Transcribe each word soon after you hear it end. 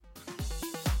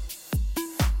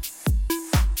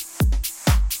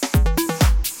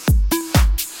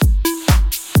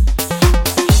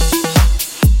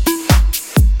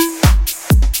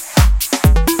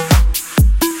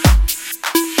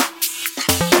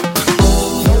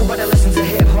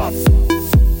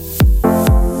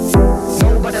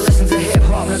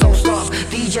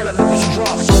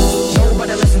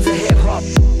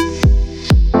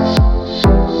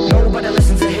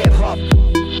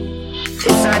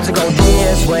time to go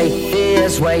this way,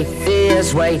 this way,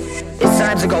 this way. It's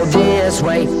time to go this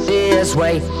way, this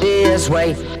way, this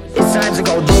way. It's time to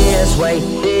go this way,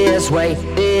 this way,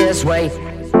 this way.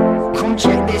 Come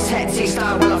check this hexy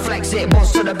style while I flex it.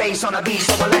 Bust to the bass on a beat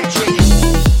so electric.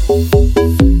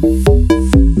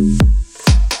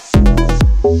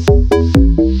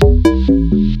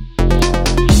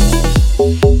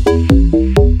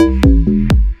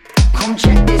 Come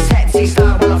check this hexy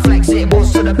style while I flex it.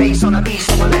 Bust to the bass on a beat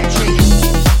so electric.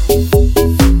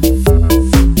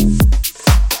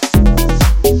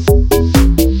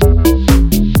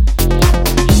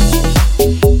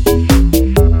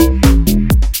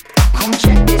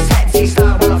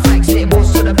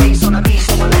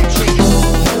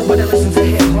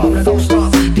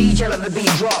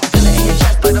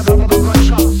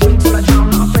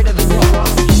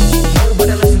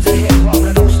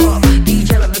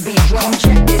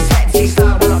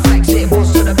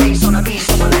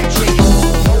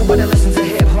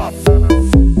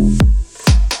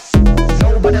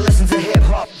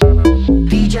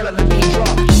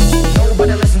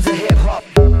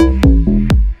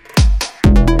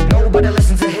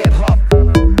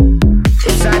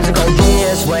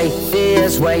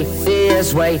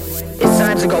 This way, it's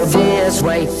time to go this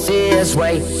way, this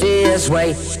way, this way.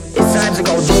 It's time to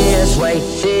go this way,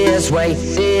 this way,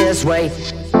 this way.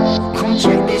 Come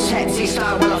check this hexy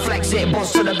style while I flex it.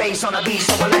 Bust to the bass on a beat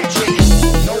so electric.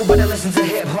 Nobody listens to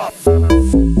hip hop.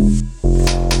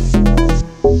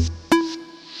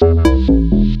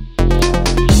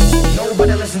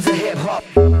 Nobody listens to hip hop.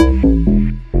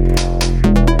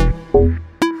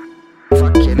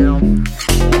 Fucking hell.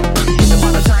 It's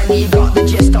about the time that you got the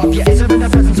gist of. Yeah, it's in the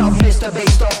presence of Mr. Big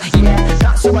Stuff. Yeah,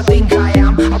 that's who I think I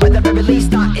am. I bet the very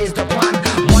least that is the plan.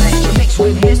 One extra mix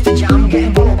with Mr. Jam.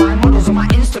 Getting followed by models on my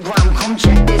Instagram. Come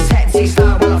check this hexy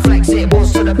style while I flex it.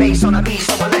 Bust to the bass on a beat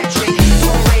so electric.